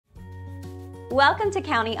Welcome to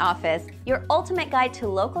County Office, your ultimate guide to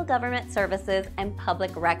local government services and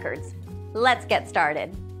public records. Let's get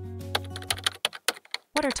started.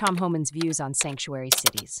 What are Tom Homan's views on sanctuary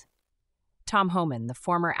cities? Tom Homan, the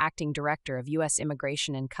former Acting Director of U.S.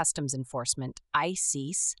 Immigration and Customs Enforcement,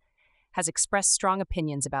 ICE, has expressed strong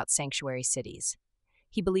opinions about sanctuary cities.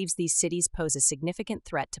 He believes these cities pose a significant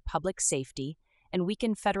threat to public safety and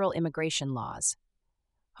weaken federal immigration laws.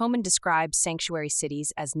 Homan describes sanctuary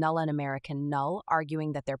cities as null and American null,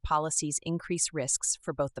 arguing that their policies increase risks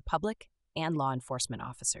for both the public and law enforcement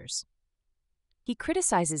officers. He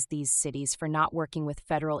criticizes these cities for not working with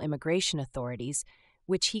federal immigration authorities,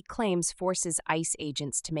 which he claims forces ICE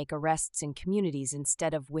agents to make arrests in communities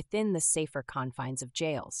instead of within the safer confines of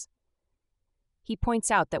jails. He points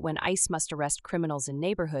out that when ICE must arrest criminals in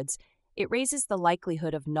neighborhoods, it raises the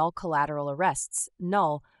likelihood of null collateral arrests,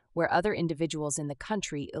 null, where other individuals in the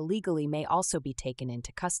country illegally may also be taken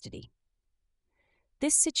into custody.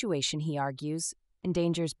 This situation, he argues,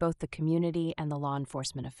 endangers both the community and the law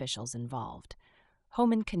enforcement officials involved.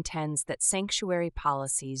 Homan contends that sanctuary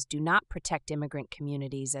policies do not protect immigrant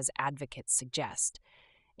communities as advocates suggest.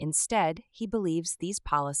 Instead, he believes these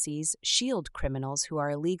policies shield criminals who are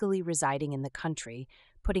illegally residing in the country,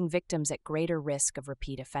 putting victims at greater risk of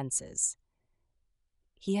repeat offenses.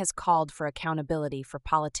 He has called for accountability for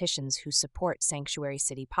politicians who support sanctuary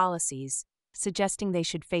city policies, suggesting they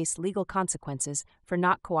should face legal consequences for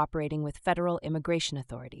not cooperating with federal immigration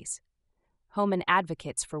authorities. Homan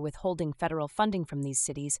advocates for withholding federal funding from these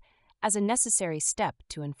cities as a necessary step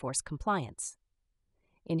to enforce compliance.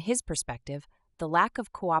 In his perspective, the lack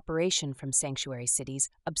of cooperation from sanctuary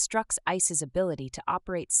cities obstructs ICE's ability to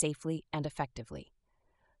operate safely and effectively.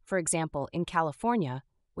 For example, in California,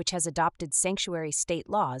 which has adopted sanctuary state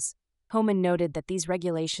laws, Homan noted that these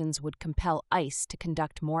regulations would compel ICE to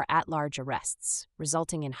conduct more at-large arrests,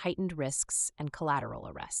 resulting in heightened risks and collateral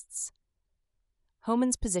arrests.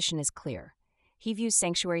 Homan's position is clear. He views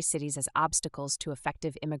sanctuary cities as obstacles to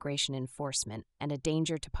effective immigration enforcement and a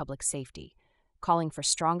danger to public safety, calling for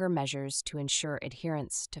stronger measures to ensure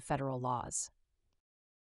adherence to federal laws.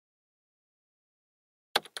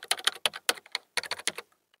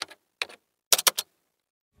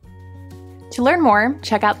 To learn more,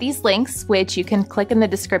 check out these links, which you can click in the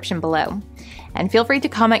description below. And feel free to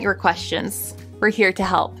comment your questions. We're here to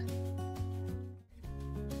help.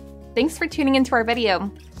 Thanks for tuning into our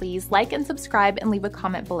video. Please like and subscribe and leave a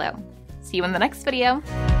comment below. See you in the next video.